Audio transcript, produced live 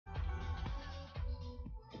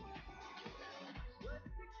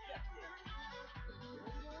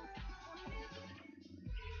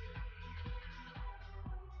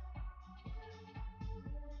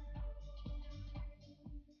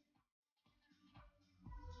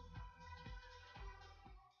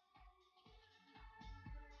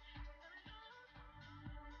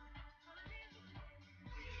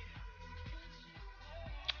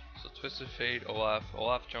Twisted Fate, Olaf.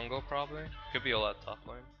 Olaf jungle probably? Could be Olaf top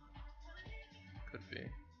lane. Could be.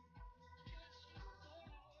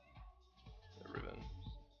 Riven.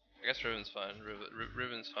 I guess Riven's fine.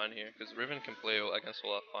 Riven's fine here, because Riven can play against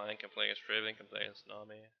Olaf fine, can play against Riven, can play against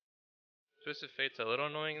Nami. Twisted Fate's a little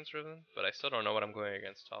annoying against Riven, but I still don't know what I'm going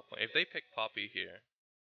against top lane. If they pick Poppy here,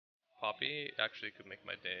 Poppy actually could make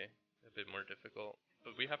my day a bit more difficult.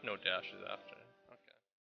 But we have no dashes after. Okay.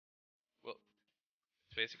 Well,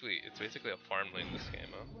 it's basically a farm lane this game,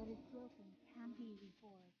 huh?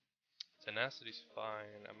 Tenacity's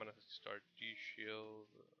fine. I'm gonna start G-Shield.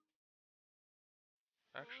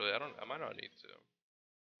 Actually, I might not need to.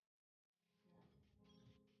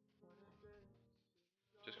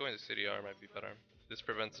 Just going to City R might be better. This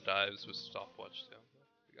prevents dives with stopwatch too.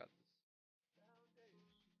 We got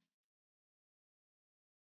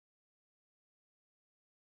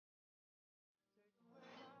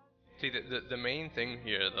this. See, the main thing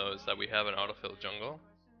here though is that we have an autofill jungle.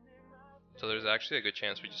 So there's actually a good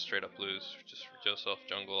chance we just straight up lose just for Joseph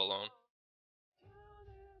jungle alone.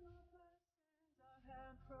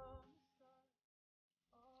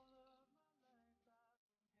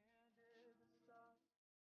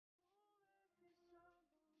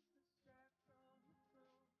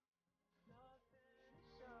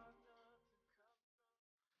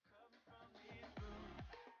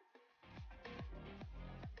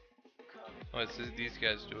 Oh, it's these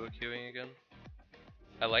guys duo queuing again.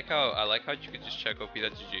 I like how you could just check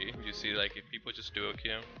OP.gg. You see like if people just duo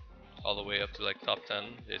queue all the way up to like top 10,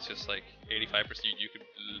 it's just like 85% you could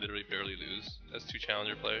literally barely lose as two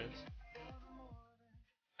challenger players.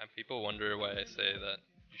 And people wonder why I say that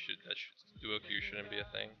duo queue shouldn't be a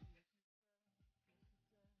thing.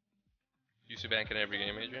 Used to bank in every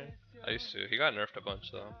game, Adrian? I used to. He got nerfed a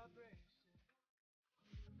bunch though.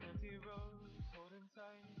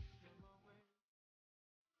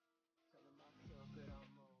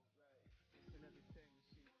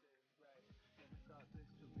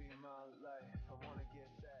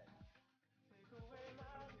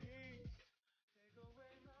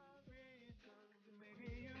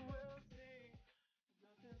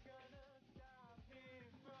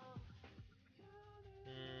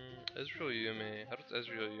 Ezreal Yumi. How does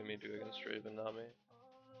Ezreal Yumi do against Raven Nami?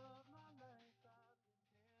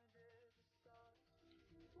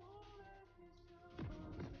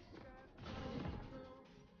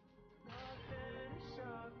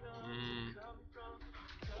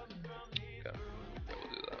 Okay, we'll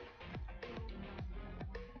do that.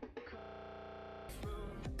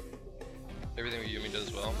 Everything with Yumi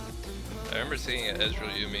does well. I remember seeing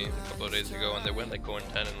Ezreal Yumi a couple of days ago and they went like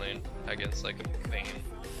 0-10 in lane against like a Vayne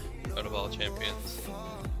out of all champions.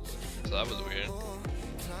 So that was weird.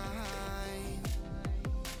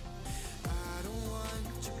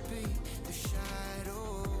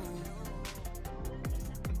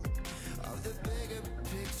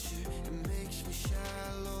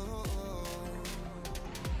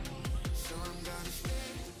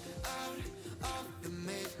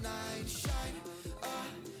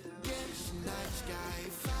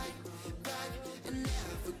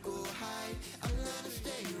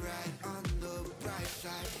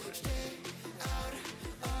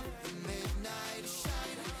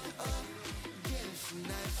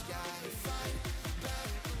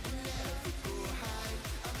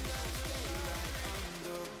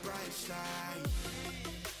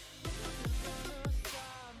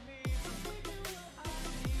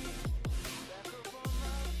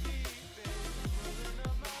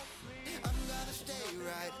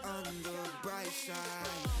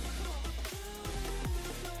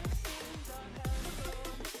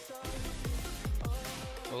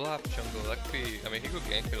 Olaf jungle, that could be, I mean he could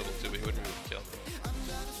gank it a little too, but he wouldn't really kill.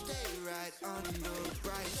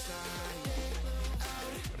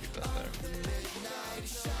 Leave that there.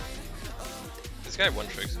 This guy one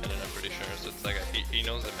tricks Kennen, I'm pretty sure, so it's like he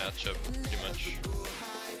knows the matchup pretty much.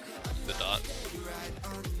 The dot.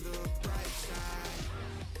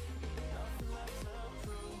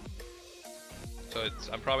 So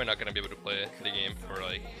I'm probably not gonna be able to play the game for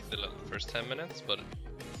like the first 10 minutes, but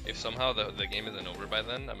if somehow the game isn't over by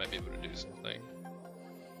then, I might be able to do something.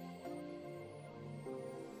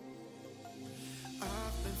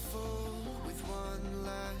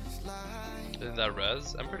 Isn't that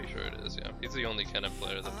Rez? I'm pretty sure it is, yeah. He's the only Kennen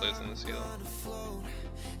player that plays in this heal.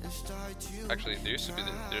 Actually, there's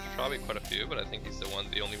probably quite a few, but I think he's the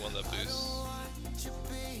only one that boosts.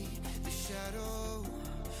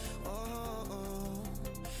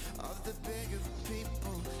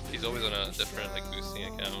 He's always on a different like boosting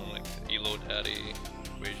account, like Elo Daddy,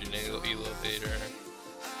 Raging Elo Vader,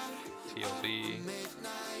 TLB.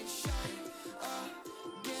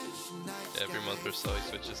 every month or so he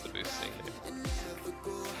switches to boosting.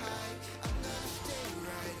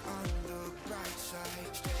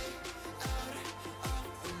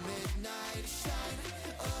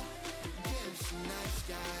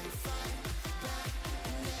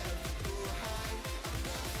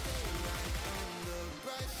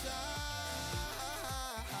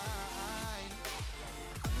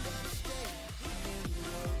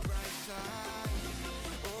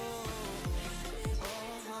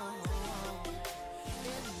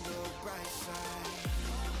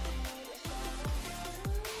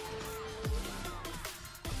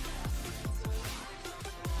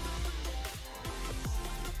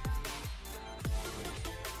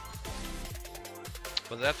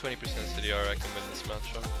 With that 20% CDR, I can win this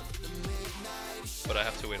matchup. But I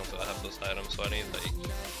have to wait until I have those items, so I need like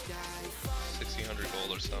 1600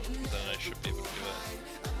 gold or something, then I should be able to do it.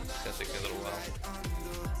 It's gonna take me a little while.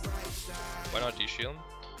 Why not D-shield?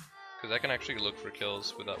 Because I can actually look for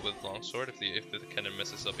kills with longsword if the Kennen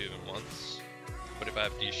messes up even once. But if I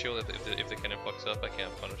have D-shield, if the Kennen fucks up, I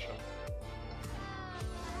can't punish him.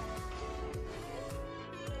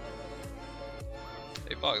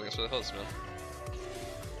 Hey Fog, thanks for the host, man.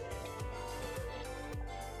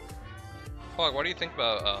 Fog, what do you think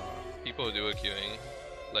about people duo queuing,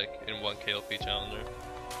 like in one KLP challenger?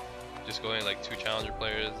 Just going like 2 challenger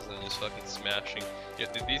players and just fucking smashing. Yeah,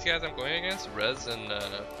 these guys I'm going against, Rez and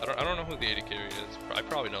I don't know who the AD carry is. I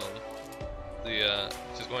probably know them.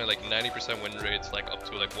 Just going like 90% win rates, like up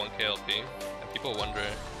to like 1 KLP, and people wonder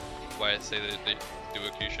why I say that duo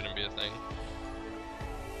queue shouldn't be a thing.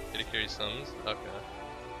 AD carry sums? Okay.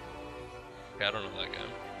 Okay, I don't know that guy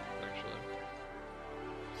actually.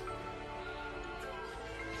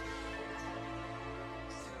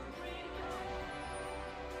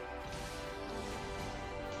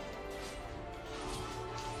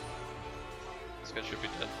 This guy should be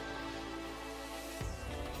dead.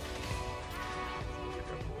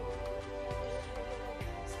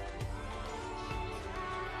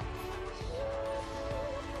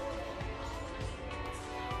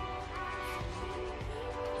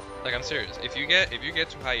 Like, I'm serious. If you get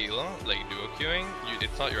to high elo, like duo queuing,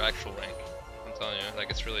 it's not your actual rank. I'm telling you, like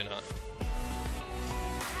it's really not.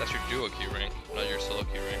 That's your duo queue rank, not your solo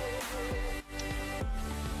queue rank.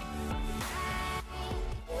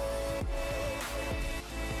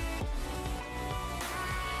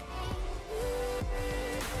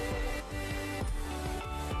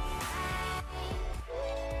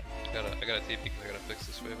 I gotta TP because I gotta fix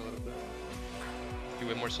this wave a little bit. You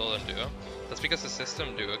win more solo than duo. That's because the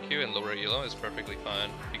system duo queue and lower elo is perfectly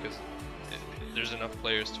fine because there's enough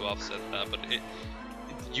players to offset that, but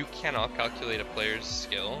you cannot calculate a player's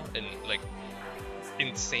skill in like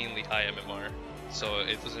insanely high MMR, so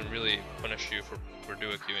it doesn't really punish you for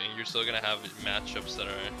duo queuing. You're still gonna have matchups that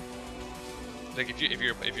are like if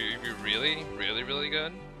you're really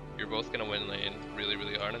good, you're both gonna win lane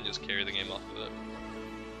really hard and just carry the game off of it.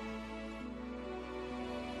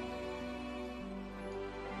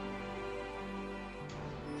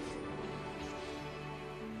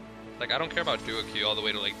 Like, I don't care about duo queue all the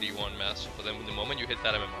way to like D1 master, but then the moment you hit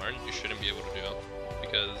that MMR, you shouldn't be able to do it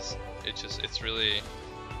because it's really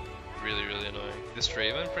annoying. This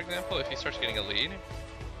Raven, for example, if he starts getting a lead,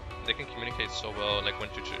 they can communicate so well, like when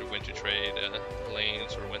to trade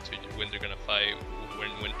lanes or when they're gonna fight, when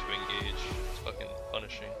to engage. It's fucking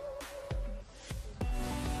punishing.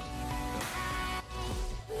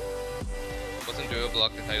 Wasn't duo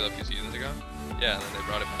blocked in high elo a few seasons ago? Yeah, and then they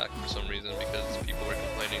brought it back for some reason because people were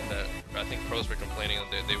complaining that, I think pros were complaining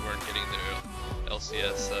that they weren't getting their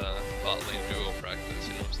LCS bot lane duo practice,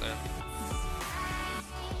 you know what I'm saying?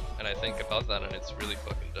 And I think about that and it's really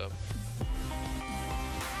fucking dope.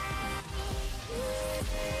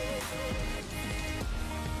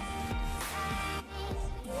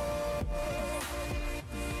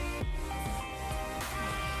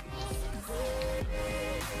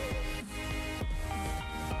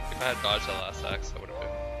 If I had dodged the last axe, I would have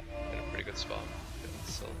been in a pretty good spot.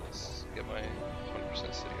 Let's sell this, get my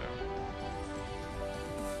 20% CDR.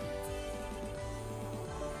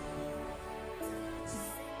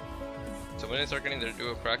 So when they start getting their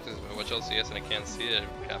duo practice, I watch LCS and I can't see it,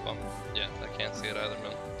 cap on. Yeah, I can't see it either,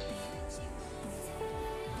 man.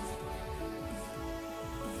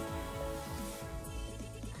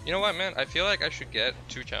 You know what, man? I feel like I should get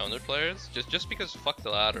 2 challenger players just because fuck the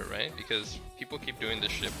ladder, right? Because people keep doing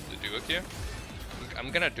this shit with the duo queue. I'm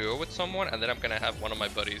gonna duo with someone and then I'm gonna have one of my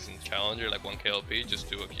buddies in challenger, like 1 KLP, just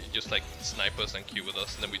duo queue, just like snipe us and queue with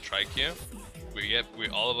us, and then we try queue. We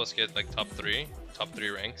all of us get like top 3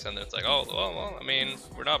 ranks, and then it's like, oh well, I mean,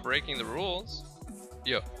 we're not breaking the rules.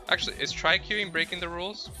 Yo, Actually, is try queuing breaking the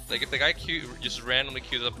rules? Like if the guy just randomly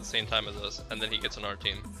queues up at the same time as us, and then he gets on our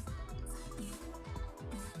team.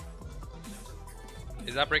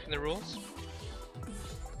 Is that breaking the rules?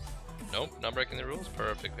 Nope, not breaking the rules?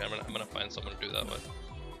 Perfect. I'm gonna find someone to do that with.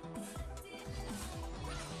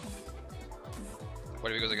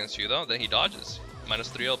 What if he goes against you though? Then he dodges.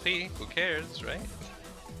 -3 LP, who cares, right?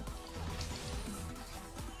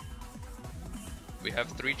 We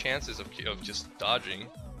have 3 chances of just dodging.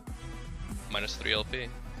 -3 LP.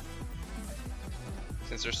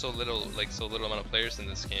 Since there's so little amount of players in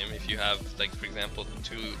this game, if you have, like, for example,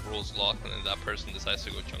 2 roles locked and then that person decides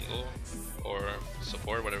to go jungle or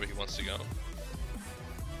support, whatever he wants to go,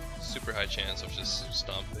 super high chance of just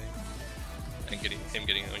stomping and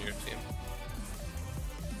getting on your team.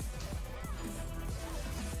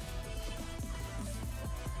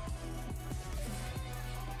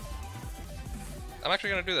 I'm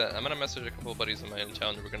actually gonna do that. I'm gonna message a couple of buddies in my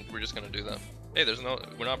challenger. We're just gonna do that. Hey,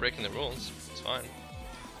 we're not breaking the rules. It's fine.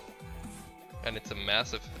 And it's a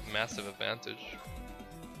massive advantage.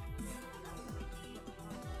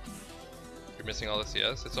 You're missing all the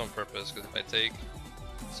CS? It's on purpose, because if I take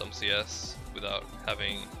some CS without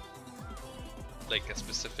having like a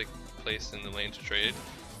specific place in the lane to trade,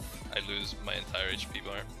 I lose my entire HP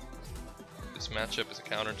bar. This matchup is a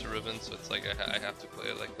counter to Riven, so it's like I have to play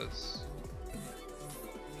it like this.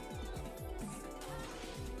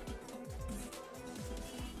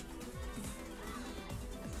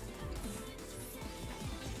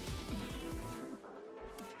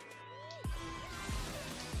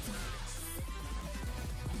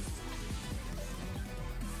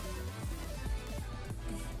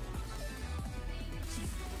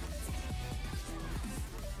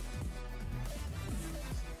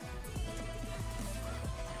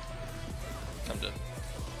 I'm dead.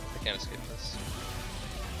 I can't escape this.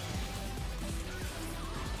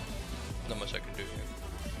 Not much I can do here.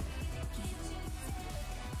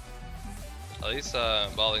 At least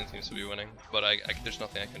Bowling seems to be winning, but there's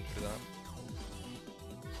nothing I can do to that.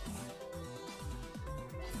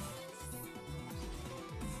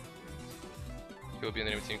 He will be in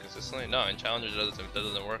the enemy team consistently? No, in Challengers that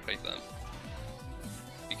doesn't work like that.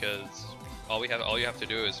 Because all you have to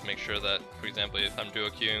do is make sure that, for example, if I'm duo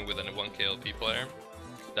queuing with a 1k LP player,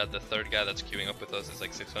 that the third guy that's queuing up with us is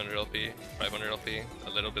like 600 LP, 500 LP, a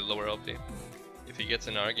little bit lower LP. If he gets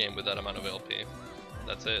in our game with that amount of LP,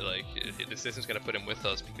 that's it. Like the system's gonna put him with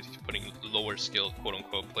us because he's putting lower skilled quote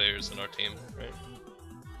unquote players in our team, right?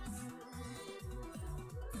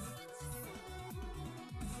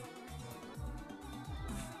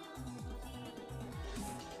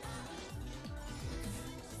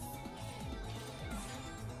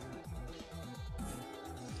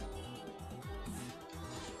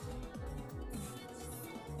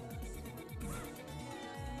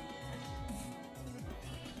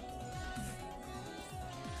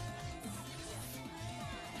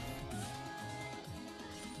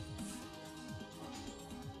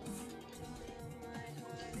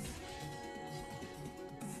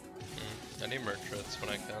 I need merc threats when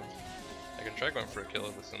I can. I can try going for a kill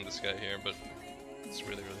of this guy here, but it's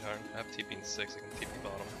really hard. I have TP in 6, I can TP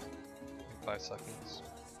bottom in 5 seconds.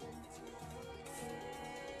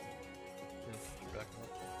 Back up.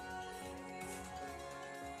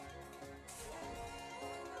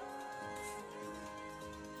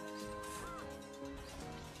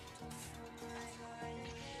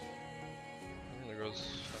 And there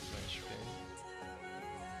goes half my HP.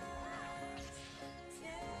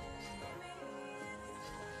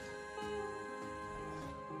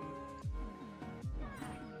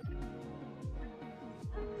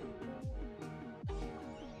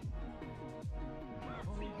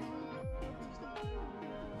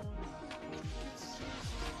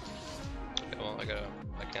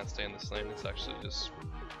 I can't stay in this lane, it's actually just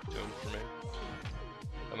doomed for me.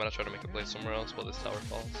 I'm gonna try to make a play somewhere else while this tower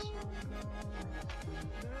falls.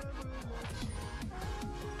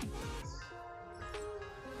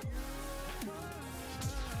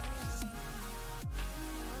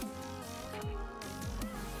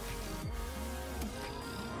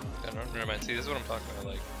 Yeah, never mind, see this is what I'm talking about,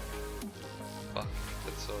 like, fuck,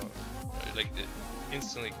 that's so, like, it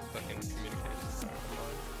instantly fucking communicates.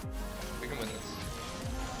 We can win this.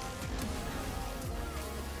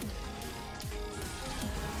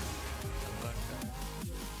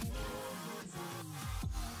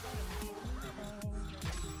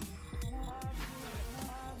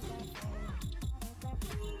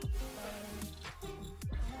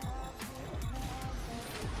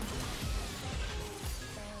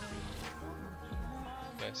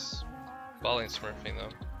 Nice. Balling smurfing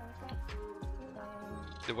though.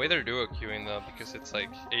 The way they're duo queuing though, because it's like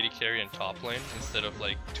AD carry and top lane instead of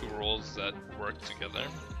like two roles that work together.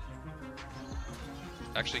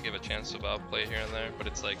 Actually give a chance to outplay here and there, but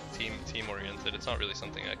it's like team oriented. It's not really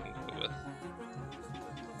something I can go with.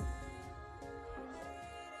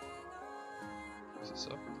 Is this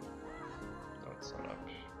up? No, it's not up.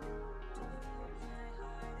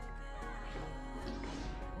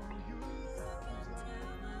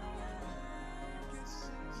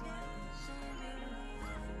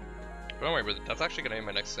 But don't worry, bro, that's actually gonna be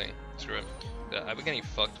my next thing. Screw it. Yeah, I've been getting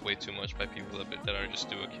fucked way too much by people that are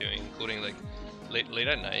just duo queuing, including like late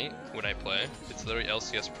at night when I play. It's literally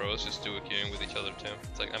LCS pros just duo queuing with each other too.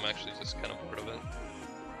 It's like I'm actually just kind of bored of it.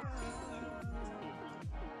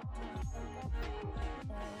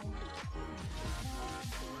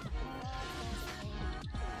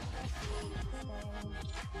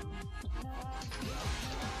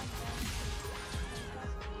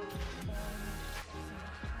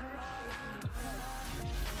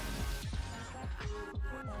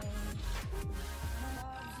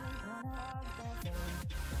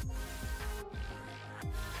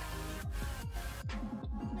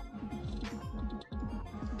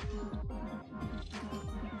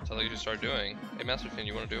 That's all you just start doing. Hey Masterfiend,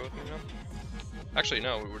 you want to do it with me now? Actually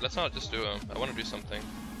no, let's not just do it. I want to do something.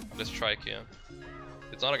 Let's try Kia.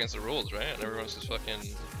 It's not against the rules, right? And everyone's just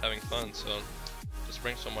fucking having fun, so just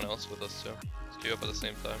bring someone else with us too. Let's queue up at the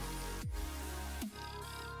same time.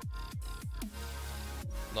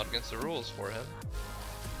 Not against the rules for him.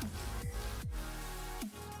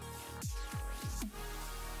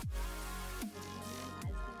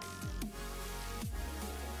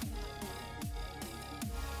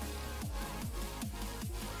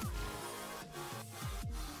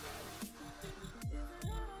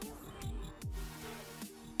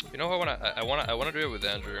 You know what I wanna do it with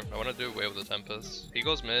Andrew. I wanna do it with the Tempest. He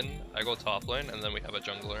goes mid, I go top lane, and then we have a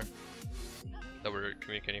jungler that we're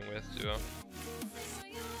communicating with too.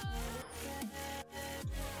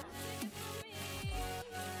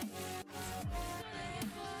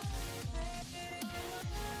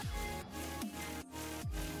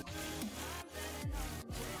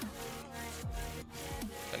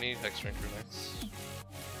 I need Hex Ranker next.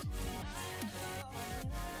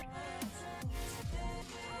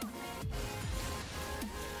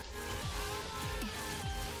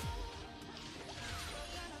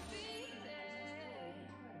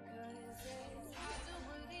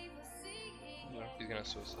 He's gonna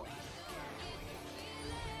suicide.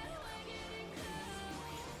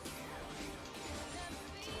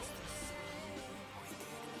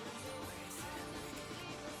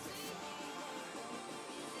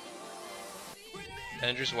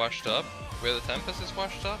 Andrew's washed up. Where the Tempest is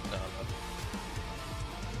washed up? No, no.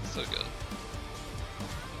 So good.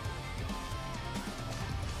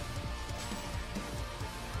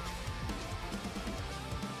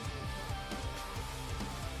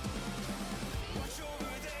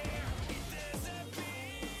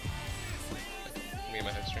 Get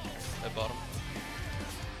my hex ranker at bottom.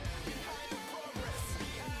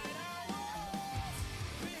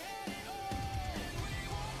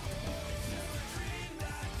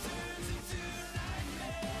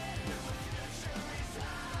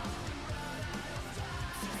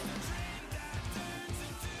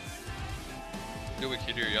 Do a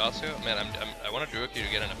key to your Yasuo? Man, I want to do a key to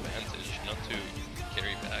get an advantage, not to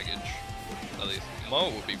carry baggage. At least Mo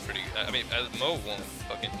would be pretty. I mean, Mo won't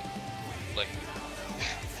fucking like.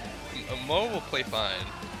 Mo will play fine,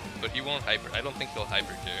 but he won't hyper. I don't think he'll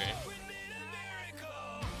hyper carry.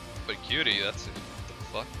 But Cutie, that's it. What the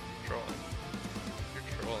fuck? You're trolling.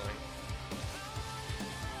 You're trolling.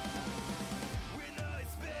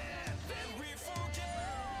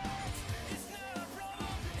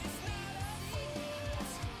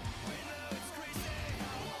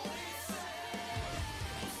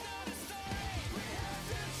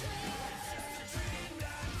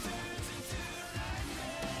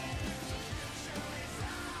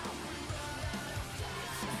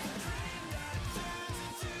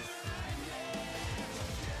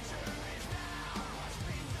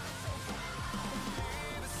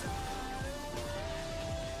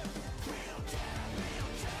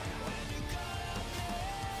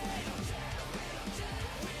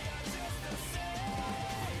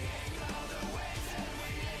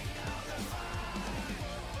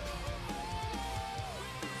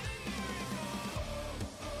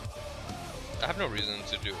 I have no reason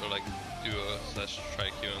to do a /try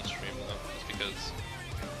Q on stream though, just because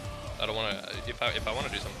I don't want to. If I want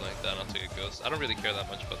to do something like that, I'll take a ghost. I don't really care that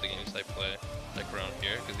much about the games I play like around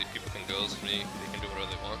here, because if people can ghost me, they can do whatever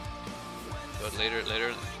they want. But later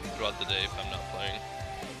throughout the day, if I'm not playing,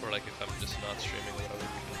 Or like if I'm just not streaming or whatever, we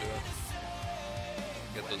can do it.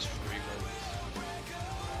 Get those free wins.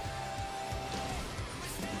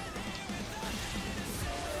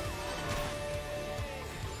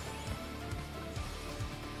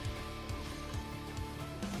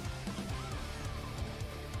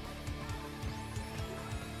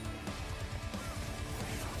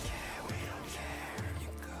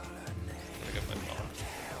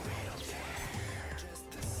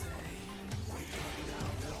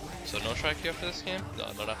 So no strike here after this game? No,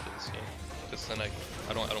 not after this game. Because then we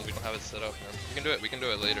don't have it set up, man. We can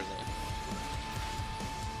do it later though.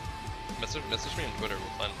 Message me on Twitter.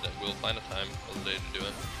 We'll find a time of the day to do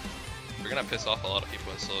it. We're gonna piss off a lot of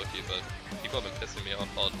people in solo queue, but people have been pissing me off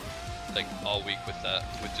all week with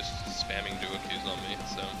that, with just spamming duo queues on me.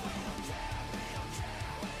 So.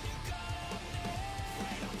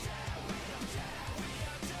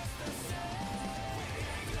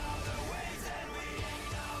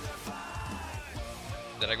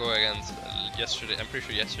 Then I go against yesterday. I'm pretty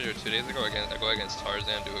sure yesterday or 2 days ago. I go against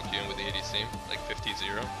Tarzan duo queuing with the ADC, like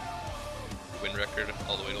 50-0, win record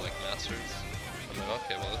all the way to like Masters. I'm like,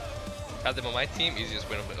 okay, well, had them on my team, easiest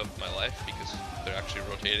win of my life because they're actually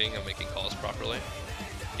rotating and making calls properly.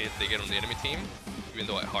 If they get on the enemy team, even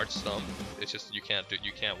though I hard stomp, it's just you can't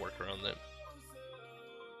work around it.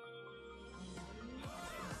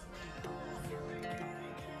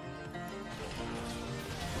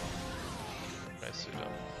 Nicely done.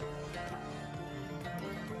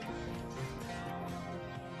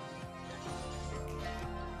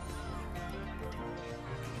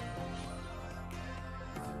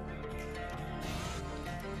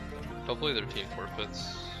 Hopefully their team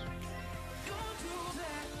forfeits.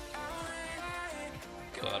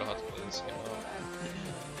 So I don't have to play this game out.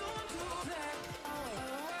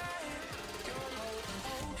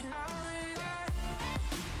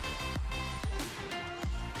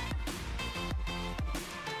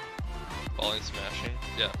 Balling smashing?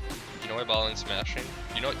 Yeah. You know why balling smashing?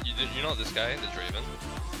 You know this guy, the Draven,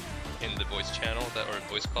 in the voice channel or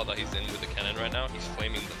voice call that he's in with the Kennen right now? He's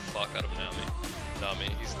flaming the fuck out of Nami.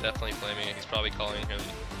 He's definitely flaming it. He's probably calling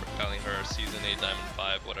her season 8 diamond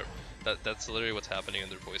 5, whatever. That's literally what's happening in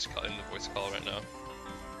the voice call right now.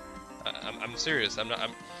 I'm serious.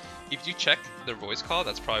 If you check their voice call,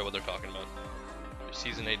 that's probably what they're talking about.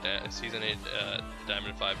 Season 8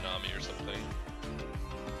 diamond 5 Nami or something.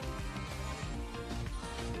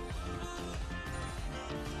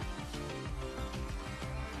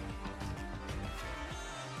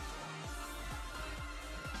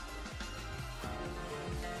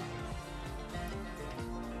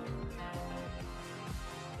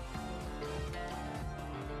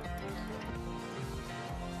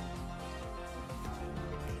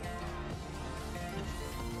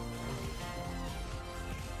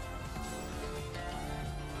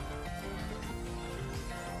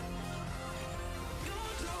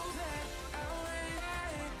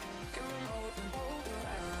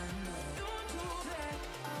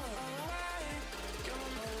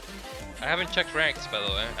 I haven't checked ranks, by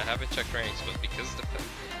the way. I haven't checked ranks, but because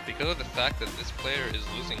of the fact that this player is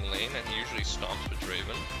losing lane and he usually stomps with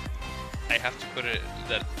Draven, I have to put it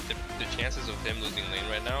that the chances of him losing lane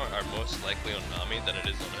right now are most likely on Nami than it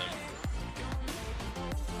is on him.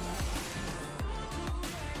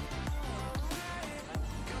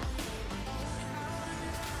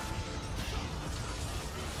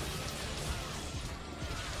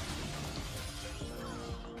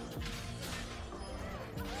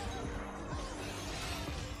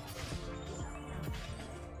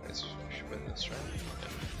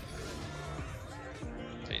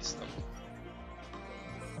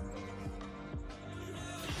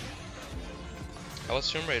 I was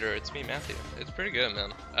Tomb Raider, it's me, Matthew. It's pretty good,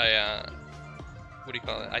 man. What do you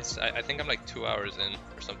call it? I think I'm like 2 hours in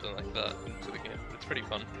or something like that into the game. It's pretty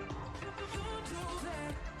fun.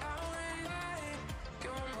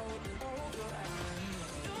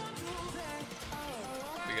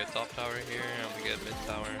 We get top tower here and we get mid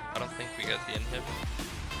tower. I don't think we get the inhib.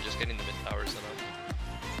 We're just getting the mid towers enough.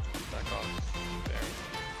 Back off.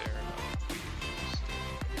 Fair enough.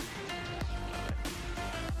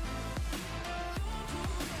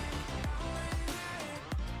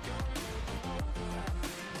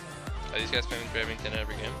 These guys spamming Draven Kennen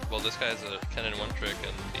every game. Well, this guy's a Kennen one trick,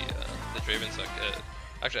 and the Draven's like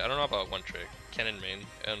actually I don't know about one trick. Kennen main,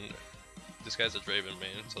 and this guy's a Draven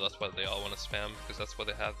main, so that's why they all want to spam because that's what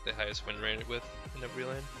they have the highest win rate with in every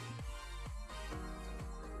lane.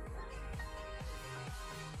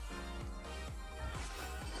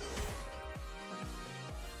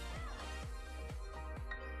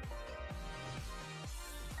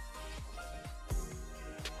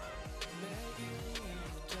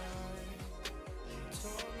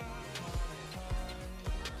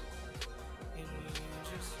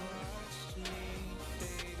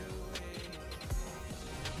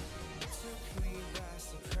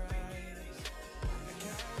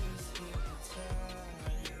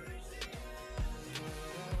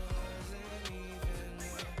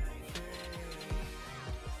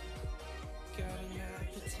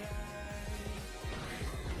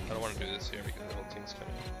 don't want to do this here because the whole team's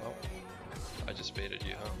coming. Oh, I just baited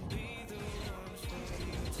you, huh?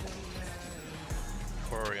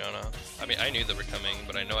 Poor Oriana. I mean, I knew they were coming,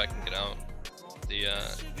 but I know I can get out. The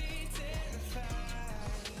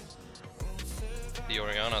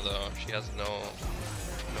Oriana though, she has no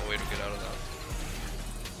way to get out of that.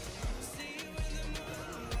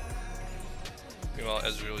 Meanwhile,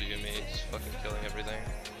 Ezreal Yumi is fucking killing everything.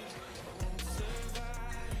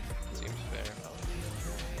 Seems fair.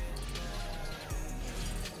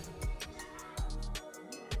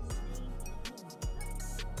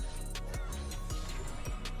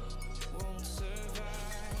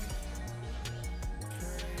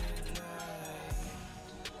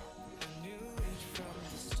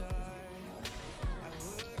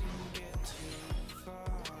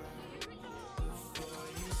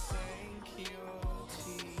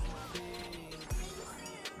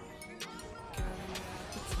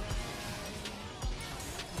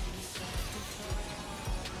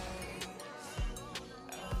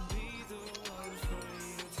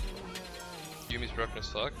 Yumi's broken as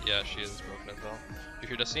fuck? Yeah, she is broken as well. If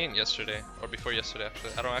you'd have seen yesterday, or before yesterday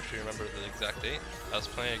actually, I don't actually remember the exact date. I was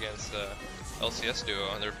playing against LCS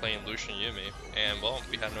duo and they were playing Lucian Yumi, and well,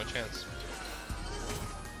 we had no chance.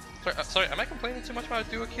 Sorry, am I complaining too much about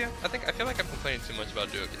duo queue? I feel like I'm complaining too much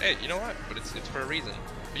about duo queue. Hey, you know what? But it's for a reason.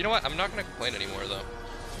 But you know what? I'm not gonna complain anymore though.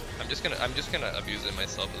 I'm just gonna abuse it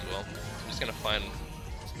myself as well. I'm just gonna find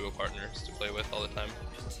duo partners to play with all the time.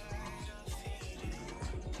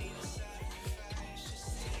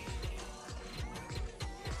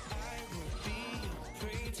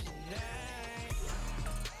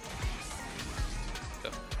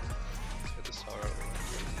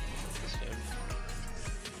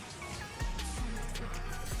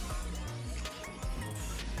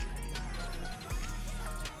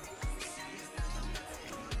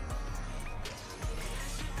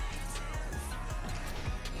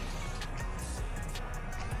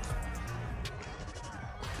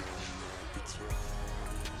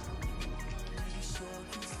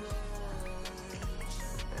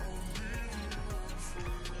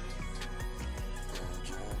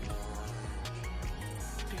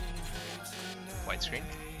 White screen?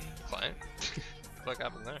 Fine. What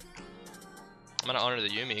happened there? I'm gonna honor the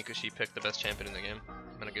Yumi because she picked the best champion in the game.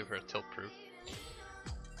 I'm gonna give her a tilt proof.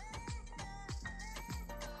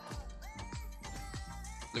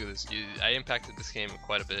 Look at this. I impacted this game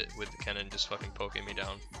quite a bit with the Kennen just fucking poking me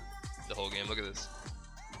down the whole game. Look at this.